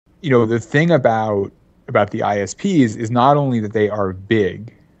The thing about the ISPs is not only that they are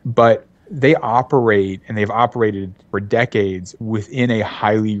big, but they operate, and they've operated for decades within a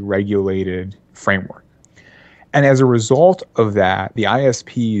highly regulated framework. And as a result of that, the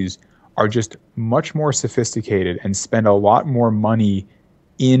ISPs are just much more sophisticated and spend a lot more money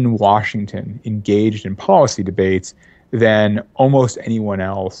in Washington engaged in policy debates than almost anyone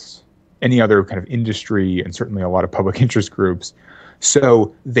else, any other kind of industry, and certainly a lot of public interest groups.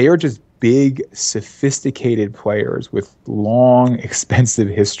 So they are just big, sophisticated players with long, expensive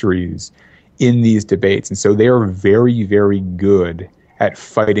histories in these debates. And so they are very, very good at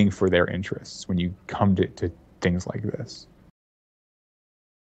fighting for their interests when you come to things like this.